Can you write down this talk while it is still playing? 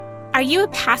Are you a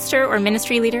pastor or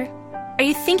ministry leader? Are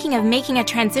you thinking of making a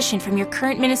transition from your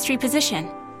current ministry position?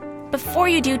 Before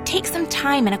you do, take some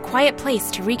time in a quiet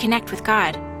place to reconnect with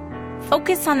God.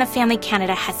 Focus on the Family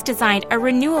Canada has designed a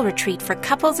renewal retreat for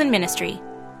couples in ministry.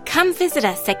 Come visit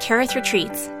us at Kerith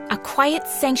Retreats, a quiet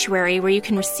sanctuary where you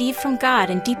can receive from God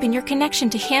and deepen your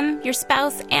connection to Him, your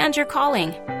spouse, and your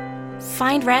calling.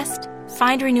 Find rest,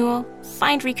 find renewal,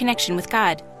 find reconnection with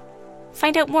God.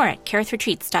 Find out more at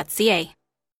kerithretreats.ca.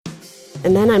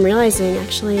 And then I'm realizing,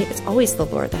 actually, it's always the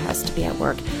Lord that has to be at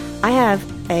work. I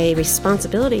have a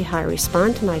responsibility how I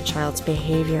respond to my child's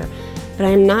behavior, but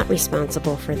I'm not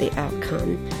responsible for the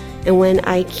outcome. And when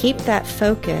I keep that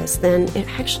focus, then it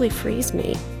actually frees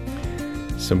me.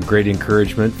 Some great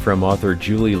encouragement from author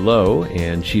Julie Lowe,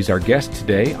 and she's our guest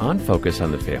today on Focus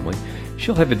on the Family.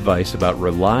 She'll have advice about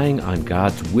relying on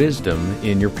God's wisdom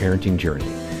in your parenting journey.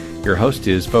 Your host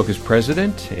is Focus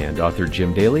President and author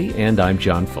Jim Daly, and I'm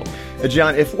John Full.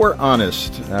 John, if we're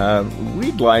honest,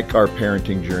 we'd like our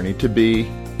parenting journey to be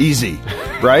easy,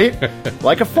 right?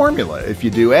 Like a formula. If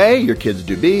you do A, your kids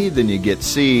do B, then you get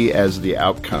C as the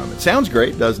outcome. It sounds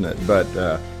great, doesn't it?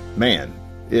 But, man,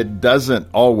 it doesn't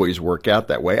always work out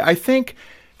that way. I think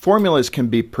formulas can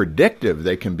be predictive.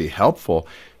 They can be helpful.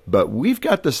 But we've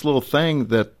got this little thing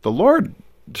that the Lord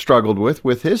struggled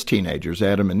with his teenagers,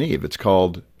 Adam and Eve. It's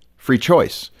called free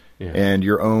choice. Yeah. And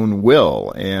your own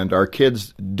will. And our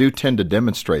kids do tend to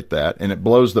demonstrate that, and it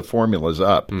blows the formulas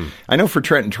up. I know for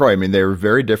Trent and Troy, I mean, they were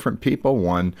very different people,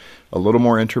 one a little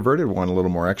more introverted, one a little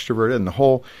more extroverted, and the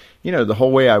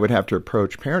whole way I would have to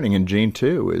approach parenting, and Jean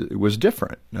too, it was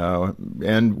different.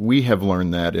 And we have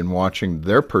learned that in watching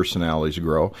their personalities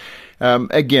grow.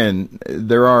 Again,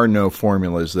 there are no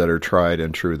formulas that are tried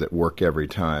and true that work every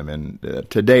time. And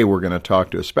today we're going to talk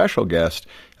to a special guest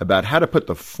about how to put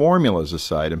the formulas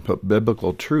aside and put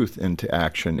biblical truth into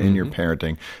action in your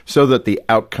parenting so that the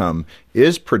outcome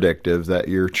is predictive that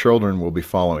your children will be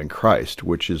following Christ,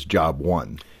 which is job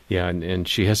one. Yeah, and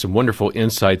she has some wonderful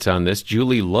insights on this.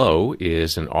 Julie Lowe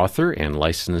is an author and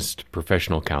licensed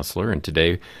professional counselor, and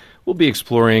today we'll be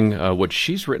exploring what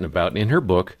she's written about in her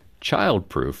book,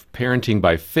 Childproof: Parenting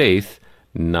by Faith,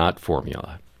 Not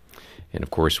Formula. And, of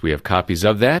course, we have copies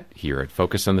of that here at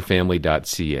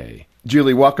focusonthefamily.ca.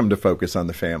 Julie, welcome to Focus on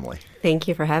the Family. Thank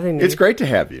you for having me. It's great to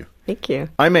have you. Thank you.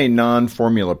 I'm a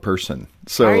non-formula person,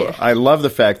 so I love the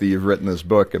fact that you've written this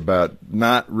book about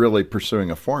not really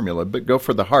pursuing a formula, but go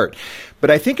for the heart.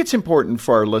 But I think it's important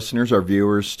for our listeners, our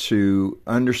viewers, to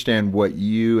understand what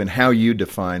you and how you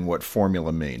define what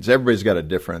formula means. Everybody's got a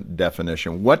different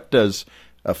definition. What does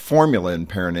a formula in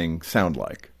parenting sound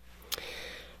like?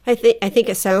 I think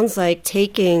it sounds like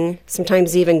taking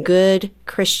sometimes even good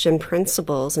Christian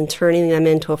principles and turning them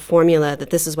into a formula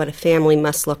that this is what a family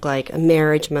must look like, a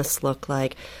marriage must look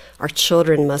like, our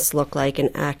children must look like and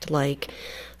act like.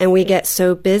 And we get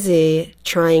so busy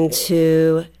trying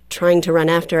to run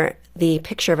after the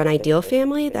picture of an ideal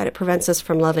family that it prevents us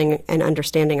from loving and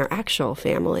understanding our actual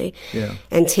family. Yeah.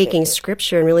 And taking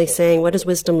Scripture and really saying, what does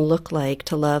wisdom look like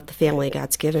to love the family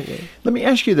God's given me? Let me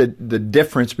ask you the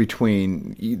difference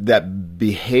between that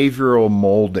behavioral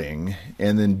molding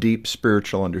and then deep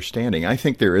spiritual understanding. I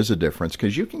think there is a difference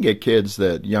because you can get kids,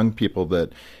 young people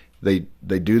that they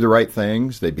do the right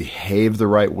things, they behave the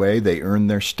right way, they earn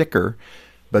their sticker,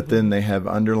 but then they have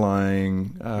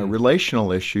underlying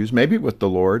relational issues, maybe with the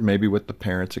Lord, maybe with the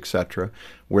parents, etc.,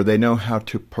 where they know how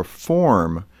to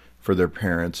perform for their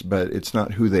parents, but it's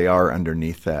not who they are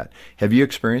underneath that. Have you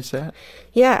experienced that?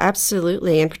 Yeah,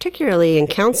 absolutely. And particularly in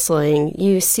counseling,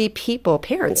 you see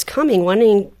parents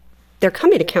they're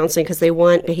coming to counseling because they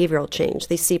want behavioral change.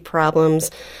 They see problems,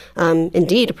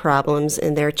 indeed problems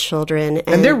in their children.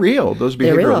 And they're real, those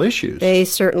behavioral issues. They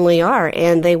certainly are,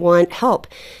 and they want help.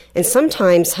 And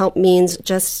sometimes help means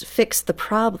just fix the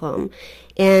problem.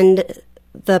 And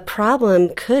the problem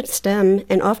could stem,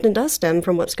 and often does stem,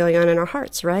 from what's going on in our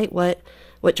hearts, right? What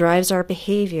drives our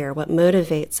behavior, what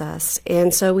motivates us.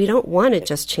 And so we don't want to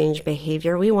just change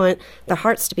behavior. We want the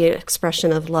hearts to be an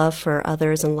expression of love for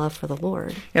others and love for the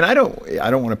Lord. And I don't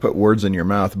want to put words in your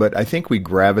mouth, but I think we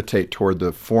gravitate toward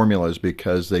the formulas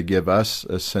because they give us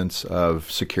a sense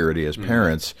of security as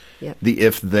parents. Yep. The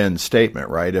if-then statement,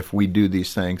 right? If we do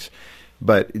these things.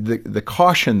 But the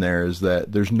caution there is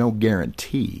that there's no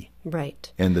guarantee.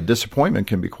 Right. And the disappointment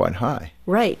can be quite high.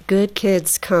 Right. Good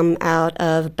kids come out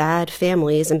of bad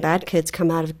families, and bad kids come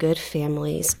out of good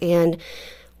families. And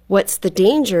what's the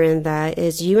danger in that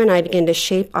is you and I begin to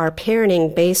shape our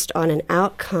parenting based on an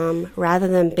outcome rather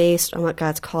than based on what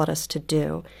God's called us to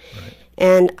do. Right.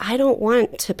 And I don't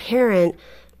want to parent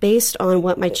based on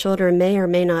what my children may or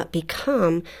may not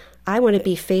become. I want to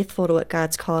be faithful to what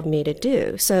God's called me to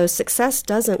do. So success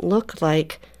doesn't look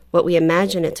like what we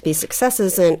imagine it to be. Success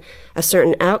isn't a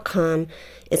certain outcome.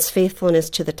 It's faithfulness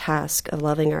to the task of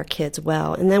loving our kids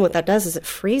well. And then what that does is it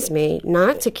frees me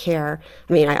not to care.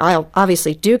 I mean, I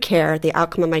obviously do care the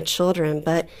outcome of my children,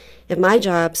 but if my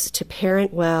job's to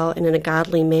parent well and in a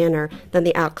godly manner, then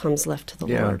the outcome's left to the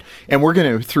Lord. And we're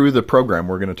going to, through the program,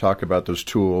 we're going to talk about those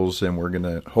tools, and we're going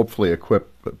to hopefully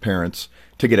equip parents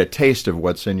to get a taste of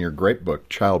what's in your great book,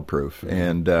 Childproof.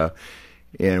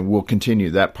 And we'll continue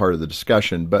that part of the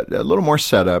discussion. But a little more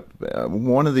setup.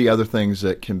 One of the other things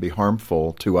that can be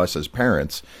harmful to us as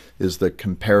parents is the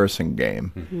comparison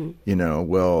game.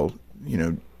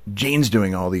 Mm-hmm. Gene's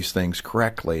doing all these things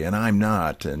correctly and I'm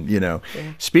not. And,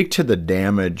 speak to the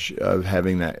damage of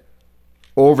having that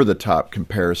over-the-top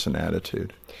comparison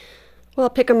attitude. Well,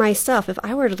 pick on myself. If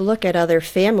I were to look at other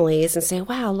families and say,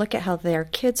 wow, look at how their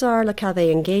kids are, look how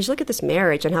they engage, look at this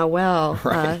marriage and how well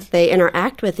they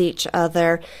interact with each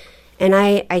other, and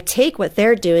I take what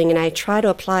they're doing and I try to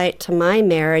apply it to my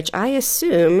marriage, I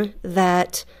assume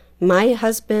that my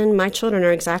husband, my children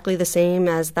are exactly the same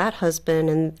as that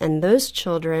husband and those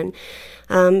children.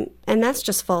 And that's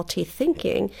just faulty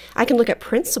thinking. I can look at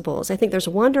principles. I think there's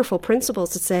wonderful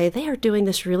principles to say they are doing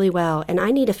this really well, and I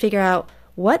need to figure out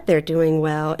what they're doing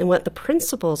well and what the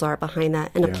principles are behind that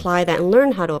and apply that and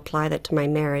learn how to apply that to my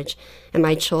marriage and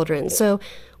my children. So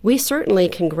we certainly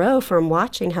can grow from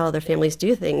watching how other families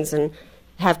do things and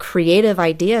have creative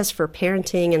ideas for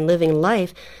parenting and living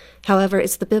life. However,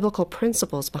 it's the biblical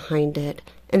principles behind it.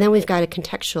 And then we've got to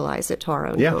contextualize it to our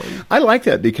own home. I like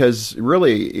that because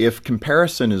really if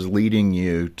comparison is leading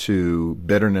you to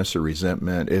bitterness or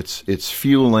resentment, it's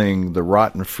fueling the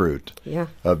rotten fruit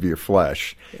of your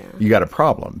flesh. Yeah. You got a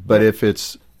problem. But if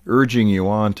it's urging you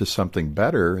on to something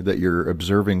better, that you're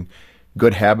observing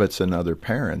good habits in other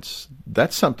parents,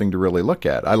 that's something to really look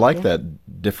at. I like that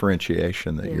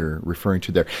differentiation that you're referring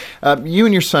to there. You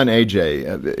and your son,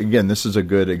 AJ, again, this is a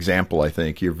good example, I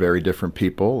think. You're very different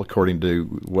people, according to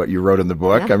what you wrote in the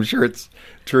book. Yeah. I'm sure it's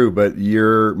true, but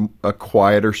you're a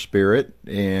quieter spirit,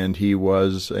 and he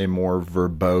was a more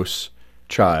verbose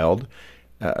child.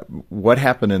 What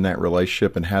happened in that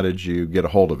relationship, and how did you get a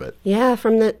hold of it? Yeah,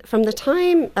 from the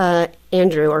time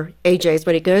Andrew, or AJ is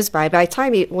what he goes by the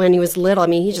time when he was little, I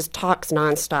mean, he just talks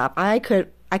nonstop. I could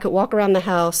walk around the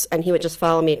house, and he would just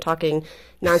follow me talking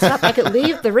nonstop. I could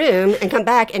leave the room and come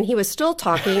back, and he was still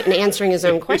talking and answering his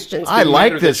own questions. I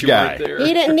like this guy.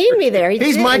 He didn't need me there.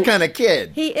 He's my kind of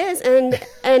kid. He is, and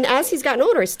as he's gotten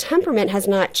older, his temperament has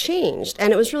not changed.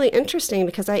 And it was really interesting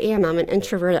because I'm an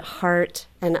introvert at heart,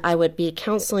 and I would be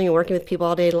counseling and working with people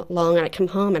all day long, and I'd come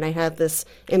home and I'd have this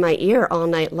in my ear all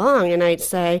night long, and I'd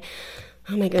say,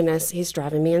 oh my goodness, he's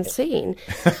driving me insane.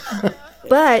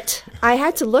 But I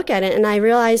had to look at it, and I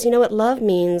realized, what love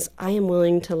means? I am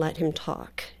willing to let him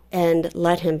talk and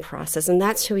let him process, and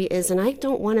that's who he is, and I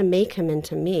don't want to make him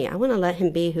into me. I want to let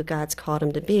him be who God's called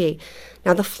him to be.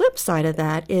 Now, the flip side of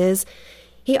that is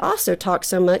he also talks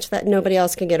so much that nobody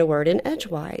else can get a word in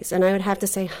edgewise, and I would have to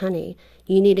say, honey,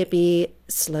 you need to be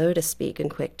slow to speak and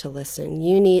quick to listen.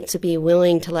 You need to be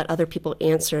willing to let other people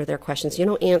answer their questions. You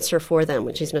don't answer for them,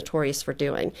 which he's notorious for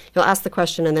doing. He'll ask the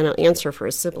question and then he'll answer for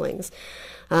his siblings.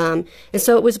 And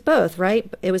so it was both,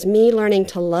 right? It was me learning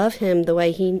to love him the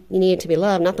way he needed to be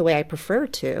loved, not the way I prefer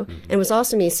to. Mm-hmm. And it was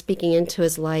also me speaking into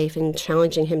his life and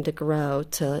challenging him to grow,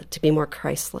 to be more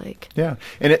Christ-like. Yeah.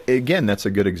 And again, that's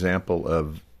a good example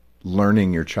of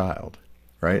learning your child.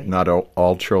 Right? Not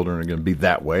all children are going to be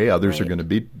that way. Others are going to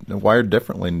be wired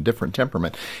differently in different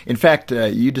temperament. In fact,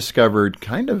 you discovered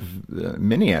kind of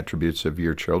many attributes of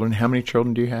your children. How many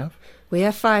children do you have? We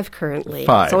have 5 currently.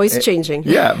 5. It's always changing.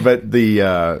 Yeah, but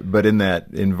but in that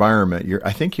environment,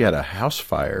 I think you had a house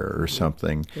fire or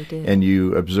something. We did. And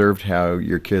you observed how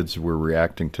your kids were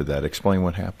reacting to that. Explain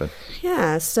what happened.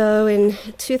 Yeah, so in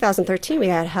 2013, we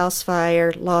had a house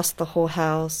fire, lost the whole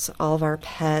house, all of our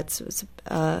pets. It was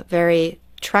very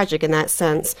tragic in that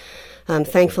sense.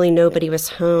 Thankfully, nobody was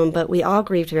home, but we all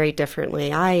grieved very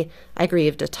differently. I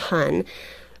grieved a ton.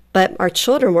 But our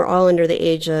children were all under the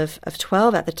age of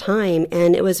 12 at the time,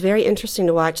 and it was very interesting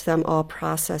to watch them all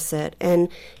process it. And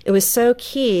it was so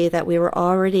key that we were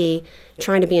already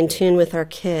trying to be in tune with our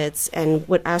kids and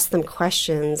would ask them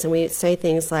questions. And we'd say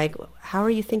things like, how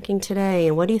are you thinking today?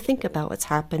 And what do you think about what's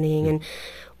happening? And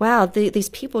wow, these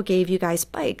people gave you guys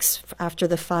bikes after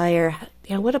the fire.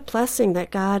 What a blessing that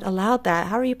God allowed that.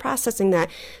 How are you processing that?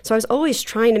 So I was always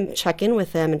trying to check in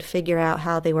with them and figure out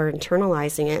how they were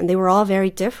internalizing it, and they were all very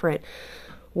different.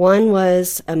 One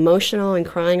was emotional and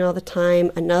crying all the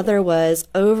time. Another was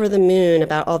over the moon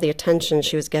about all the attention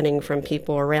she was getting from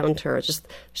people around her, just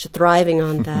thriving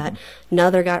on that.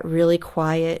 Another got really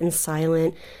quiet and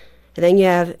silent. And then you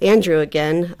have Andrew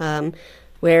again,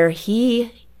 where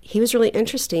he was really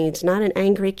interesting. He's not an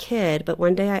angry kid, but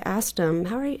one day I asked him,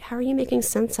 how are you making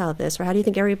sense out of this? Or how do you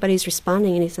think everybody's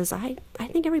responding? And he says, I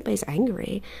think everybody's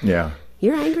angry. Yeah.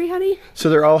 You're angry, honey?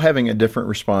 So they're all having a different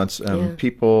response.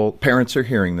 Parents are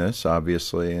hearing this,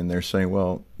 obviously, and they're saying,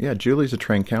 well, yeah, Julie's a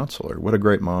trained counselor. What a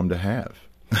great mom to have.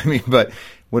 I mean, but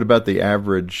what about the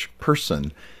average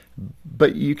person?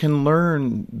 But you can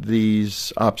learn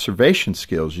these observation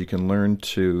skills. You can learn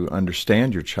to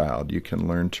understand your child. You can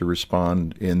learn to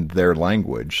respond in their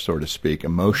language, so to speak,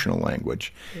 emotional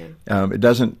language. Yeah. It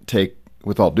doesn't take,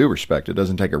 with all due respect, it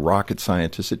doesn't take a rocket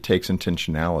scientist. It takes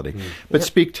intentionality. But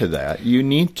speak to that. You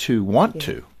need to want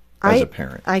to as a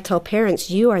parent. I tell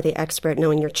parents, you are the expert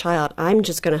knowing your child. I'm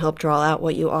just going to help draw out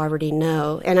what you already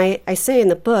know. And I say in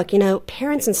the book,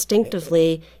 parents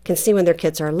instinctively can see when their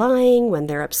kids are lying, when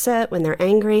they're upset, when they're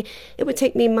angry. It would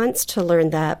take me months to learn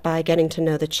that by getting to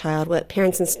know the child, what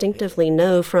parents instinctively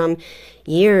know from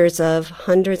years of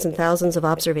hundreds and thousands of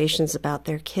observations about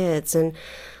their kids. And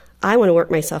I want to work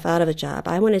myself out of a job.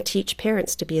 I want to teach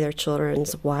parents to be their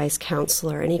children's wise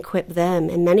counselor and equip them.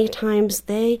 And many times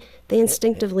they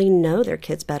instinctively know their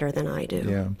kids better than I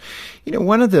do. Yeah,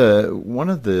 one of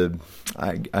the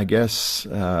I guess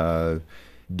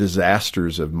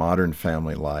disasters of modern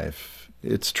family life.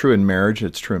 It's true in marriage.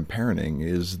 It's true in parenting.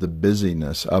 Is the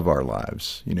busyness of our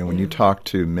lives. When you talk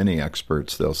to many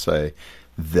experts, they'll say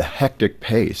the hectic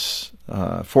pace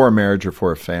for a marriage or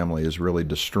for a family is really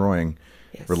destroying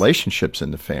relationships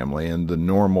in the family and the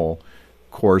normal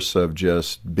course of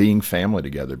just being family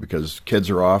together, because kids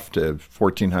are off to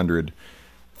 1,400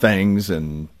 things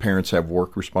and parents have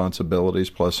work responsibilities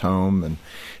plus home. And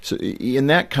so in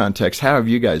that context, how have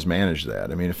you guys managed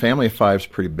that? I mean, a family of 5 is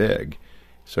pretty big.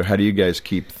 So how do you guys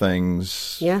keep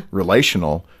things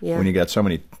relational when you got so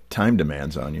many time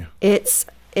demands on you?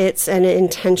 It's an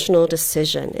intentional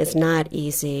decision. It's not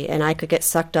easy, and I could get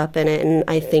sucked up in it, and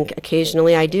I think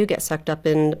occasionally I do get sucked up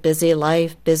in busy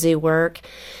life, busy work.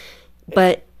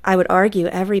 But I would argue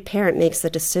every parent makes the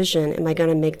decision, am I going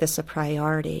to make this a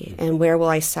priority? And where will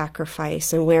I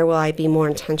sacrifice? And where will I be more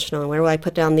intentional? And where will I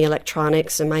put down the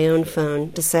electronics and my own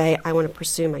phone to say, I want to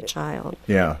pursue my child?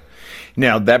 Yeah.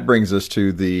 Now, that brings us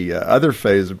to the other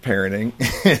phase of parenting,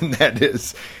 and that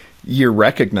is you're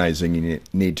recognizing you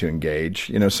need to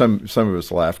engage. Some of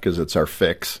us laugh because it's our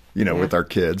fix, with our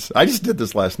kids. I just did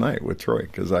this last night with Troy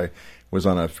because I was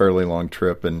on a fairly long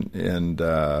trip and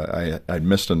I'd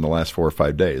missed him the last 4 or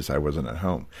 5 days. I wasn't at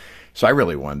home. So I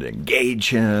really wanted to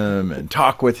engage him and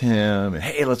talk with him and,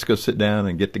 hey, let's go sit down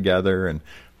and get together. And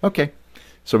okay.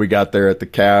 So we got there at the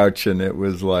couch and it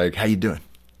was like, how you doing?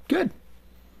 Good.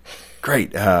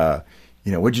 Great.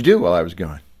 What'd you do while I was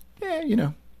gone? Yeah,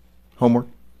 homework.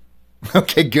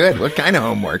 Okay, good. What kind of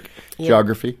homework?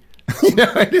 Geography.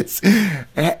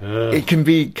 It can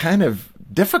be kind of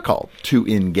difficult to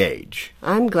engage.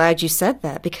 I'm glad you said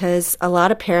that, because a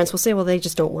lot of parents will say, well, they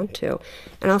just don't want to.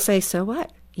 And I'll say, so what?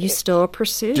 You still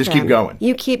pursue Just them. keep going.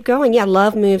 You keep going. Yeah,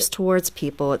 love moves towards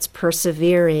people. It's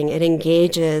persevering. It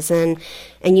engages, and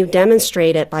you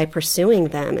demonstrate it by pursuing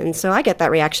them. And so I get that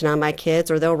reaction on my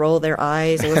kids, or they'll roll their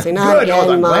eyes and they'll say, not again,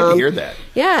 I'm Mom. glad to hear that.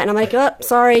 Yeah, and I'm like, oh,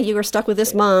 sorry, you were stuck with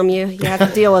this, Mom. You have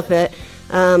to deal with it.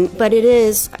 But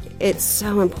it's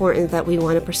so important that we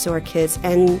want to pursue our kids,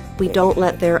 and we don't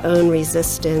let their own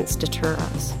resistance deter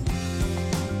us.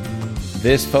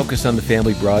 This Focus on the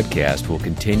Family broadcast will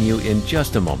continue in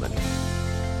just a moment.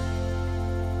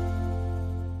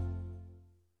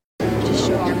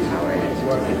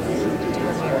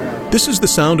 This is the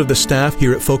sound of the staff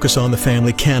here at Focus on the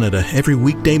Family Canada every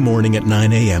weekday morning at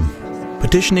 9 a.m.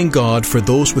 Petitioning God for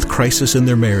those with crisis in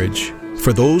their marriage,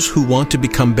 for those who want to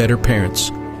become better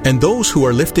parents, and those who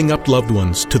are lifting up loved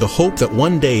ones to the hope that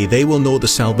one day they will know the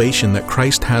salvation that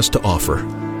Christ has to offer.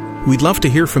 We'd love to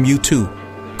hear from you too.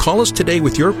 Call us today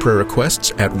with your prayer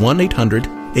requests at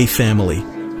 1-800-A-FAMILY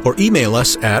or email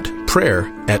us at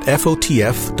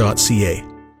prayer@fotf.ca.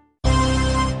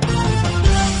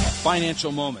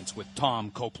 Financial Moments with Tom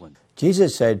Copeland.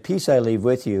 Jesus said, "Peace I leave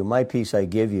with you, my peace I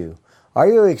give you." Are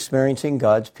you experiencing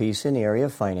God's peace in the area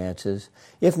of finances?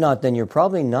 If not, then you're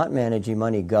probably not managing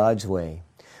money God's way.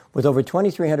 With over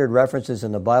 2,300 references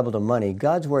in the Bible to money,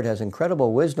 God's Word has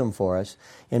incredible wisdom for us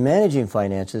in managing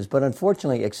finances, but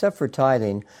unfortunately, except for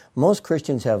tithing, most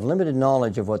Christians have limited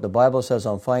knowledge of what the Bible says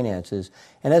on finances,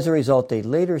 and as a result, they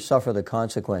later suffer the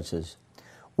consequences.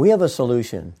 We have a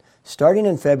solution. Starting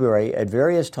in February, at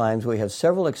various times, we have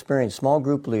several experienced small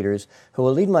group leaders who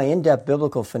will lead my in-depth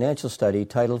biblical financial study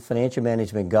titled Financial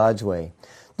Management God's Way.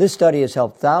 This study has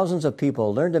helped thousands of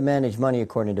people learn to manage money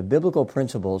according to biblical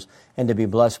principles and to be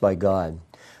blessed by God.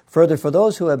 Further, for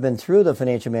those who have been through the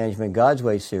Financial Management God's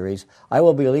Way series, I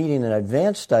will be leading an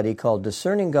advanced study called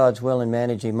Discerning God's Will in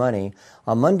Managing Money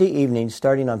on Monday evenings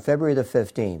starting on February the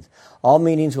 15th. All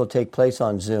meetings will take place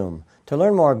on Zoom. To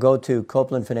learn more, go to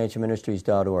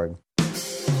CopelandFinancialMinistries.org.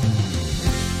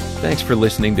 Thanks for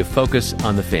listening to Focus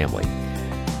on the Family.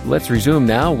 Let's resume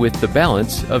now with the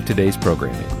balance of today's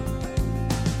programming.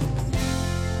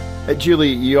 Julie,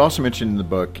 you also mentioned in the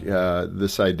book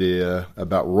this idea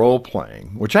about role-playing,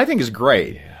 which I think is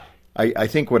great. I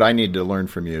think what I need to learn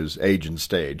from you is age and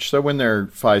stage. So when they're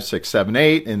 5, 6, 7,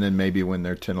 8, and then maybe when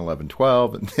they're 10, 11,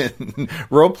 12, and then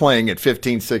role-playing at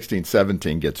 15, 16,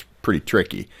 17 gets pretty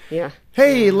tricky. Yeah.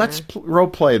 Hey, let's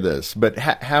role-play this. But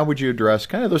how would you address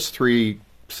kind of those three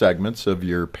segments of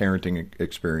your parenting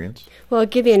experience? Well, I'll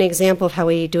give you an example of how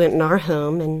we do it in our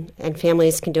home, and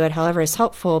families can do it however is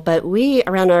helpful. But we,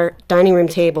 around our dining room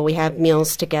table, we have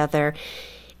meals together,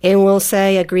 and we'll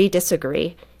say agree,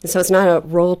 disagree. And so it's not a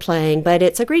role-playing, but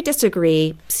it's agree,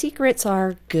 disagree. Secrets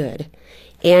are good.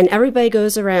 And everybody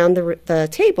goes around the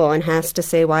table and has to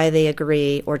say why they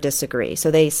agree or disagree. So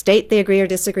they state they agree or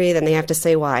disagree, then they have to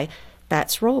say why.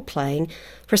 That's role-playing.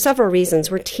 For several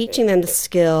reasons, we're teaching them the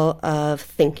skill of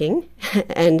thinking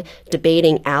and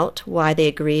debating out why they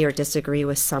agree or disagree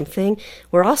with something.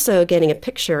 We're also getting a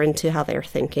picture into how they're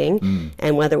thinking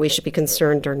and whether we should be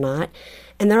concerned or not.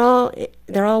 And they're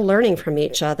all learning from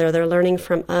each other. They're learning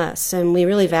from us, and we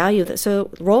really value that. So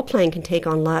role-playing can take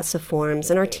on lots of forms,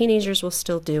 and our teenagers will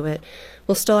still do it.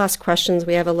 We'll still ask questions.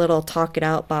 We have a little talk it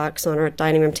out box on our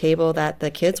dining room table that the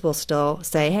kids will still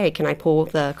say, hey, can I pull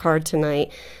the card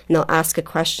tonight? And they'll ask a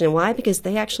question. Why? Because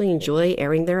they actually enjoy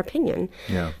airing their opinion.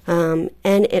 Yeah. And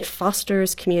it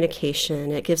fosters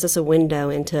communication. It gives us a window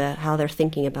into how they're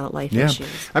thinking about life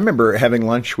issues. I remember having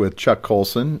lunch with Chuck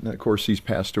Colson. Of course, he's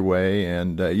passed away,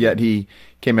 and yet he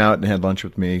came out and had lunch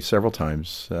with me several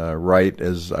times right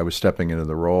as I was stepping into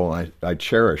the role. I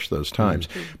cherish those times.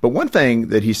 Mm-hmm. But one thing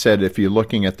that he said, if you're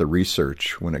looking at the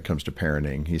research when it comes to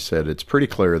parenting, he said it's pretty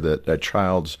clear that a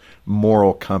child's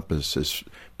moral compass is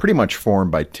pretty much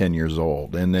formed by 10 years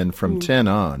old. And then from 10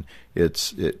 on,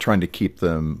 it's trying to keep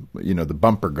them, the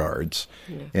bumper guards.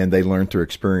 Yeah. And they learn through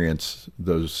experience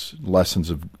those lessons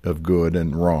of good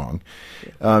and wrong.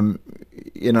 Yeah.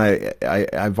 And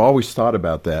I've always thought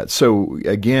about that. So,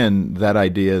 again, that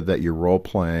idea that you're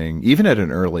role-playing, even at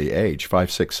an early age,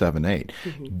 5, 6, 7, 8,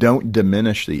 don't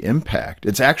diminish the impact.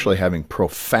 It's actually having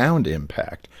profound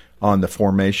impact on the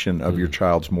formation of your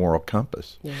child's moral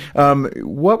compass. Yeah.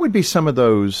 What would be some of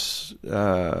those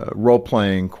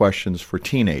role-playing questions for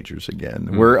teenagers,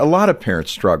 again, where a lot of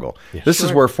parents struggle? Yeah, this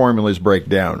is where formulas break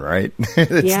down, right?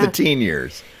 It's the teen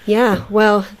years. Yeah,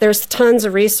 well, there's tons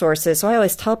of resources. So I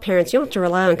always tell parents, you don't have to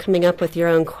rely on coming up with your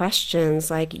own questions.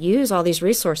 Like, use all these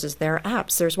resources. There are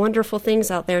apps. There's wonderful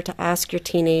things out there to ask your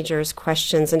teenagers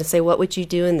questions and to say, what would you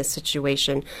do in this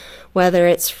situation? Whether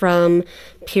it's from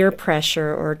peer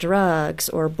pressure or drugs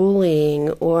or bullying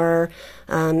or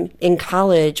in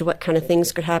college, what kind of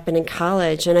things could happen in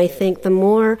college. And I think the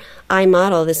more I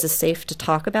model this is safe to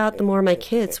talk about, the more my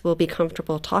kids will be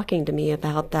comfortable talking to me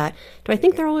about that. Do I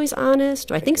think they're always honest?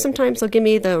 Do I think sometimes they'll give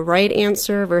me the right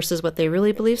answer versus what they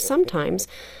really believe? Sometimes.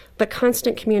 But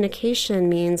constant communication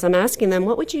means I'm asking them,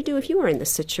 what would you do if you were in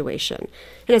this situation?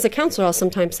 And as a counselor, I'll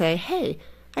sometimes say, hey,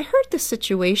 I heard this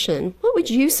situation. What would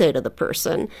you say to the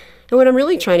person? And what I'm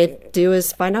really trying to do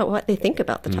is find out what they think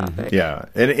about the topic. Yeah.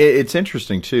 And it's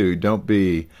interesting, too. Don't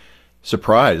be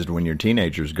surprised when your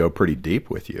teenagers go pretty deep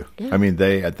with you. Yeah. I mean,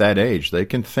 at that age, they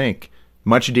can think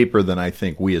much deeper than I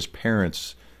think we as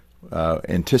parents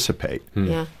anticipate.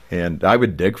 Yeah. And I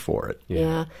would dig for it.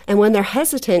 Yeah. And when they're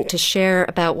hesitant to share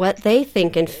about what they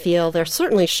think and feel, they'll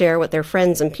certainly share what their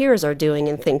friends and peers are doing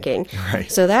and thinking. Right.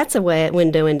 So that's a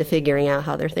window into figuring out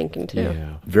how they're thinking, too.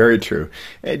 Yeah. Very true.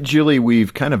 Julie,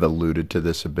 we've kind of alluded to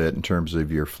this a bit in terms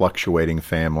of your fluctuating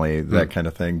family, that kind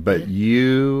of thing. But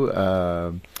you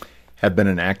have been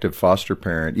an active foster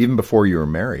parent even before you were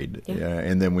married. Yeah.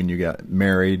 And then when you got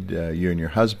married, you and your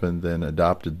husband then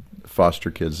adopted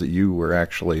foster kids that you were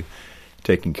actually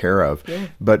taking care of. Yeah.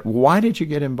 But why did you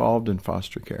get involved in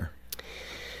foster care?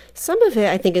 Some of it,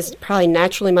 I think, is probably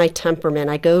naturally my temperament.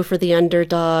 I go for the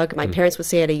underdog. My parents would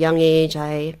say at a young age,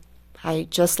 I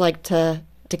just like to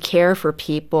care for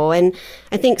people. And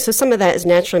I think, so some of that is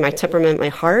naturally my temperament, my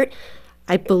heart.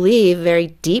 I believe very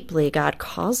deeply God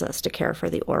calls us to care for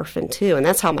the orphan too. And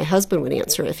that's how my husband would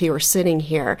answer if he were sitting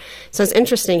here. So it's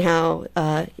interesting how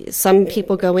some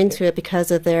people go into it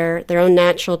because of their own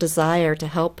natural desire to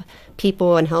help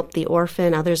people and help the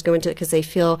orphan. Others go into it because they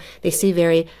see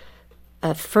very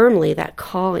firmly that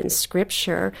call in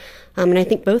Scripture. And I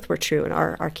think both were true in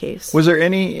our case. Was there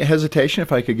any hesitation,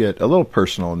 if I could get a little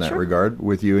personal in that Sure. regard,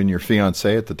 with you and your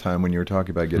fiancé at the time when you were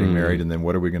talking about getting married, and then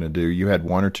what are we going to do? You had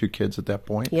 1 or 2 kids at that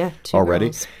point? Yeah, 2 already.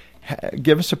 girls.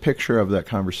 Give us a picture of that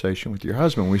conversation with your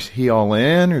husband. Was he all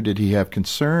in, or did he have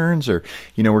concerns? Or,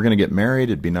 we're going to get married.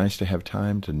 It'd be nice to have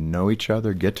time to know each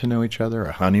other, get to know each other,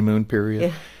 a honeymoon period.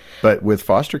 Yeah. But with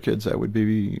foster kids, that would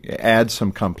add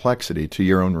some complexity to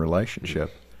your own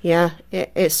relationship. Yeah,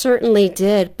 it certainly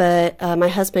did. But my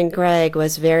husband, Greg,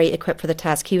 was very equipped for the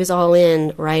task. He was all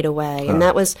in right away. And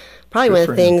that was probably one of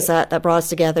the things that brought us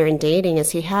together in dating, is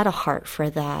he had a heart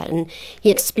for that. And he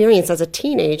experienced as a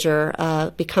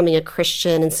teenager becoming a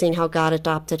Christian and seeing how God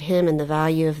adopted him and the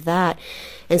value of that.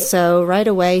 And so right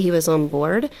away he was on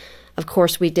board. Of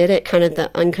course, we did it kind of the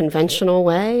unconventional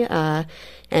way.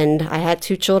 And I had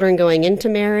 2 children going into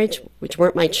marriage, which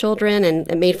weren't my children, and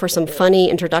it made for some funny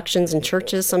introductions in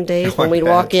churches some days when we'd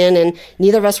walk in and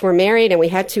neither of us were married and we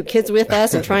had 2 kids with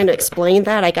us, and trying to explain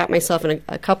that, I got myself in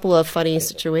a couple of funny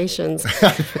situations.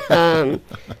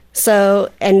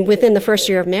 And within the first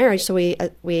year of marriage, so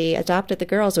we adopted the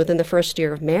girls. Within the first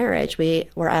year of marriage, we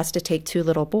were asked to take 2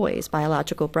 little boys,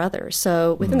 biological brothers.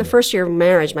 So within the first year of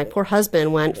marriage, my poor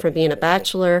husband went from being a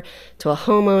bachelor to a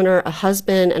homeowner, a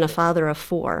husband, and a father of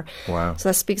 4. Wow. So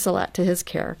that speaks a lot to his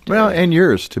character. Well, and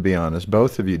yours, to be honest,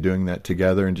 both of you doing that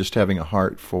together and just having a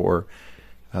heart for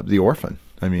the orphan.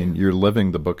 I mean, you're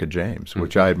living the book of James,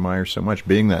 which I admire so much,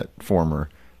 being that former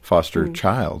foster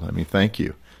child. I mean, thank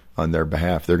you on their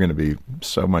behalf. They're going to be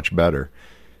so much better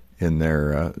in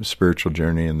their spiritual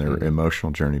journey and their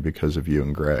emotional journey because of you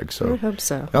and Greg. So I hope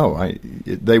so.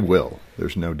 They will.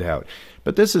 There's no doubt.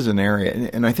 But this is an area,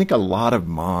 and I think a lot of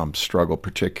moms struggle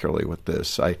particularly with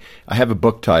this. I have a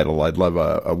book title I'd love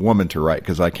a woman to write,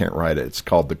 because I can't write it. It's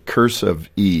called The Curse of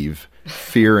Eve,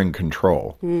 Fear and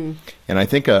Control. And I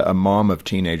think a mom of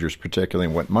teenagers, particularly,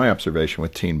 and what my observation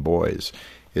with teen boys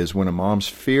is, when a mom's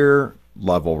fear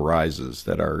level rises,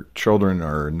 that our children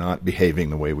are not behaving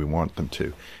the way we want them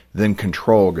to, then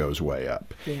control goes way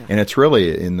up. Yeah. And it's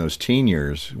really in those teen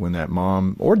years when that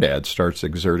mom or dad starts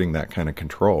exerting that kind of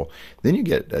control, then you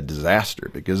get a disaster,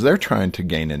 because they're trying to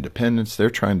gain independence. They're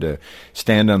trying to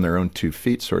stand on their own 2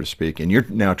 feet, so to speak, and you're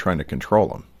now trying to control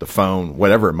them, the phone,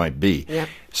 whatever it might be. Yeah.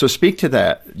 So speak to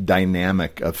that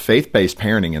dynamic of faith-based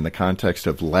parenting in the context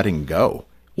of letting go,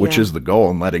 which is the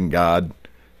goal, and letting God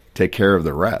take care of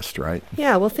the rest, right?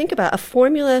 Yeah, well, think about it. A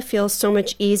formula feels so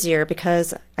much easier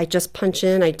because I just punch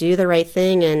in, I do the right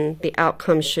thing, and the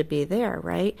outcome should be there,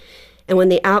 right? And when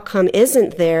the outcome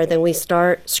isn't there, then we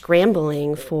start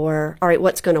scrambling for, all right,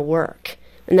 what's going to work?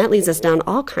 And that leads us down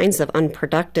all kinds of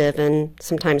unproductive and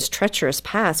sometimes treacherous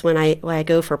paths when I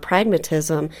go for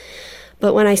pragmatism.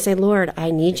 But when I say, Lord, I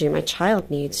need you, my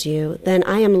child needs you, then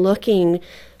I am looking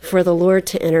for the Lord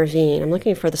to intervene. I'm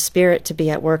looking for the Spirit to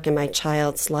be at work in my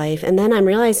child's life. And then I'm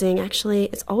realizing, actually,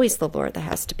 it's always the Lord that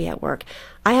has to be at work.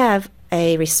 I have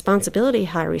a responsibility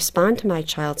how to respond to my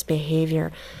child's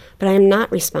behavior, but I am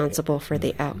not responsible for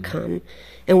the outcome.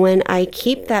 And when I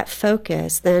keep that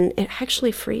focus, then it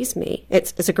actually frees me.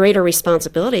 It's a greater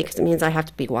responsibility, because it means I have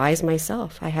to be wise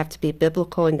myself. I have to be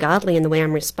biblical and godly in the way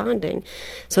I'm responding.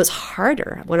 So it's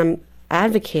harder. What I'm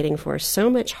advocating for is so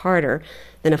much harder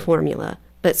than a formula,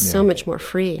 but so much more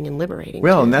freeing and liberating.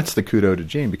 Well, too. and that's the kudo to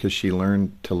Jean, because she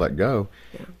learned to let go.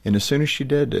 Yeah. And as soon as she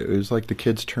did, it was like the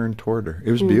kids turned toward her.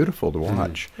 It was beautiful to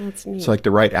watch. That's neat. It's like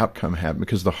the right outcome happened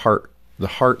because the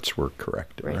hearts were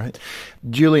corrected, right?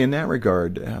 Julie, in that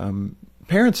regard,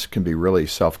 parents can be really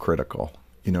self-critical.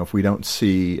 If we don't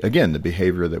see, again, the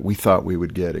behavior that we thought we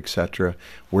would get, etc.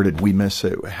 Where did we miss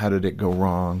it? How did it go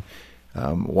wrong?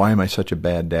 Why am I such a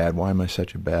bad dad? Why am I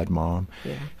such a bad mom?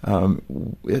 Yeah.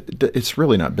 It's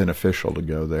really not beneficial to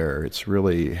go there. It's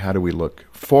really, how do we look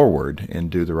forward and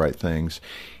do the right things?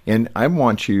 And I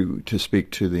want you to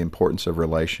speak to the importance of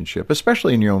relationship,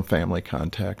 especially in your own family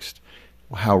context,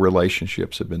 how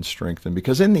relationships have been strengthened.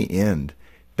 Because in the end,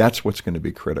 that's what's going to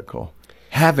be critical,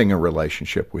 having a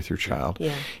relationship with your child.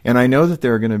 Yeah. And I know that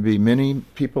there are going to be many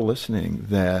people listening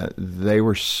that they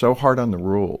were so hard on the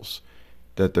rules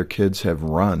that their kids have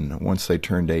run once they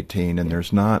turned 18, and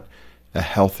there's not a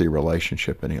healthy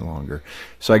relationship any longer.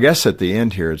 So I guess at the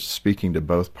end here, it's speaking to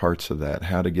both parts of that,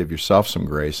 how to give yourself some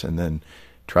grace and then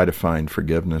try to find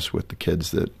forgiveness with the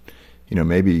kids that,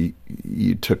 maybe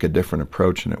you took a different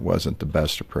approach and it wasn't the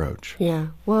best approach. Yeah.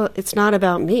 Well, it's not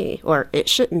about me, or it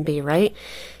shouldn't be, right?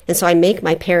 And so I make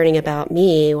my parenting about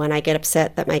me when I get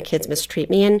upset that my kids mistreat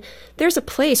me. And there's a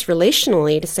place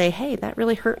relationally to say, hey, that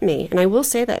really hurt me. And I will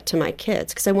say that to my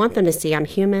kids because I want them to see I'm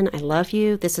human, I love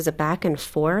you, this is a back and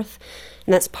forth.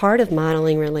 And that's part of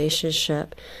modeling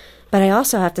relationship. But I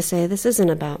also have to say, this isn't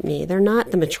about me. They're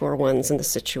not the mature ones in the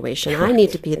situation. Right. I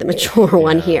need to be the mature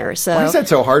one here. So why is that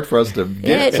so hard for us to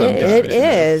get? It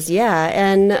is, yeah.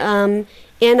 And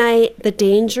the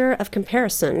danger of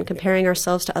comparing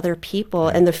ourselves to other people,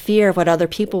 and the fear of what other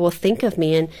people will think of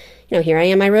me. And here I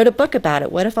am. I wrote a book about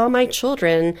it. What if all my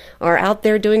children are out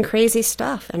there doing crazy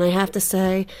stuff? And I have to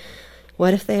say,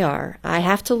 what if they are? I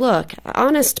have to look.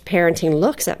 Honest parenting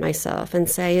looks at myself and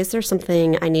say, is there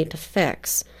something I need to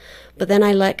fix? But then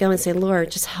I let go and say, Lord,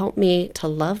 just help me to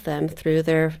love them through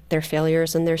their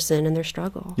failures and their sin and their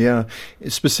struggle. Yeah.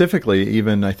 Specifically,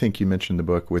 even I think you mentioned the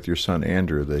book with your son,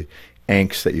 Andrew, the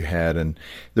angst that you had and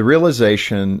the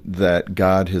realization that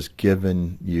God has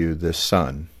given you this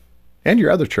son and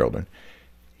your other children.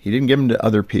 He didn't give them to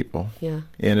other people. Yeah.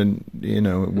 And,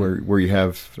 where you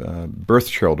have birth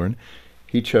children,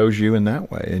 he chose you in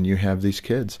that way, and you have these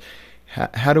kids.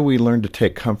 How do we learn to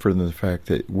take comfort in the fact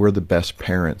that we're the best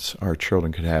parents our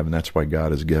children could have, and that's why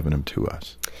God has given them to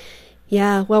us?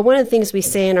 Yeah, well, one of the things we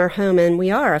say in our home, and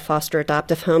we are a foster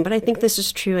adoptive home, but I think this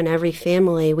is true in every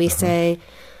family, we say,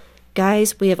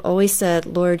 guys, we have always said,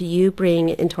 Lord, you bring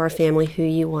into our family who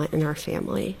you want in our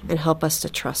family and help us to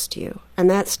trust you. And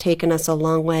that's taken us a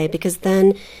long way because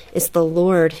then it's the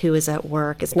Lord who is at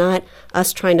work. It's not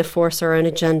us trying to force our own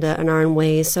agenda and our own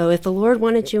ways. So if the Lord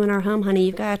wanted you in our home, honey,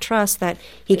 you've got to trust that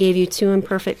he gave you two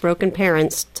imperfect, broken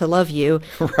parents to love you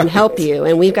and help you.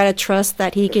 And we've got to trust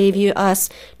that he gave you us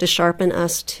to sharpen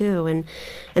us too. And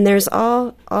there's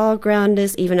all ground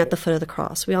is even at the foot of the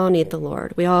cross. We all need the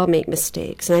Lord. We all make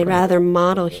mistakes. And I'd rather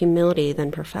model humility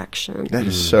than perfection. That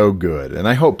is so good. And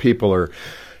I hope people are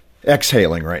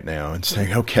exhaling right now and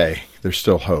saying, okay, there's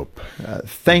still hope.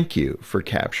 Thank you for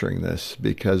capturing this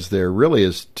because there really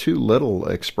is too little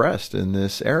expressed in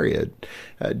this area.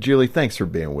 Julie, thanks for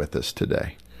being with us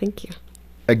today. Thank you.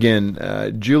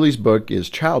 Again, Julie's book is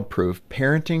Childproof,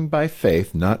 Parenting by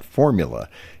Faith, Not Formula.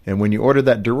 And when you order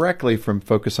that directly from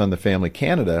Focus on the Family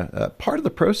Canada, part of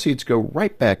the proceeds go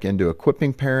right back into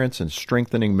equipping parents and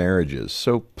strengthening marriages.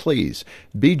 So please,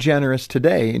 be generous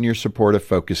today in your support of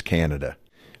Focus Canada.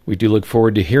 We do look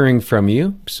forward to hearing from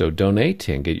you, so donate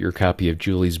and get your copy of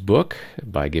Julie's book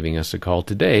by giving us a call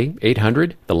today,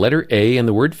 800, the letter A and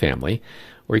the word family,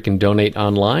 or you can donate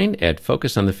online at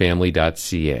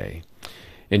focusonthefamily.ca.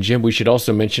 And Jim, we should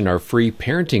also mention our free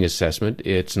parenting assessment.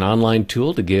 It's an online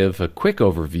tool to give a quick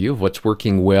overview of what's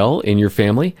working well in your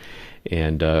family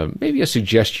and maybe a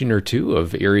suggestion or two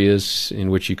of areas in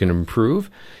which you can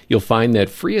improve. You'll find that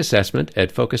free assessment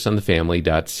at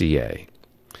focusonthefamily.ca.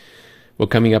 Well,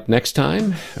 coming up next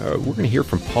time, we're going to hear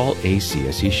from Paul Asay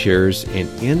as he shares an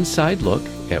inside look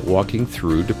at walking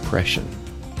through depression.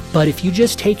 But if you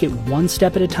just take it one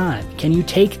step at a time, can you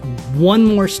take one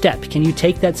more step? Can you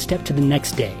take that step to the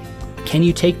next day? Can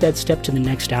you take that step to the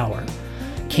next hour?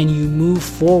 Can you move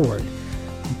forward?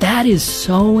 That is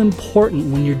so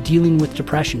important when you're dealing with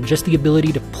depression, just the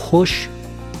ability to push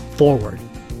forward.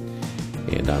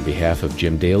 And on behalf of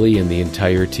Jim Daly and the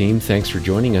entire team, thanks for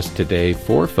joining us today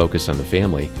for Focus on the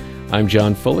Family. I'm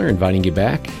John Fuller, inviting you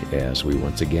back as we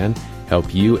once again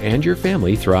help you and your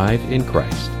family thrive in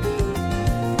Christ.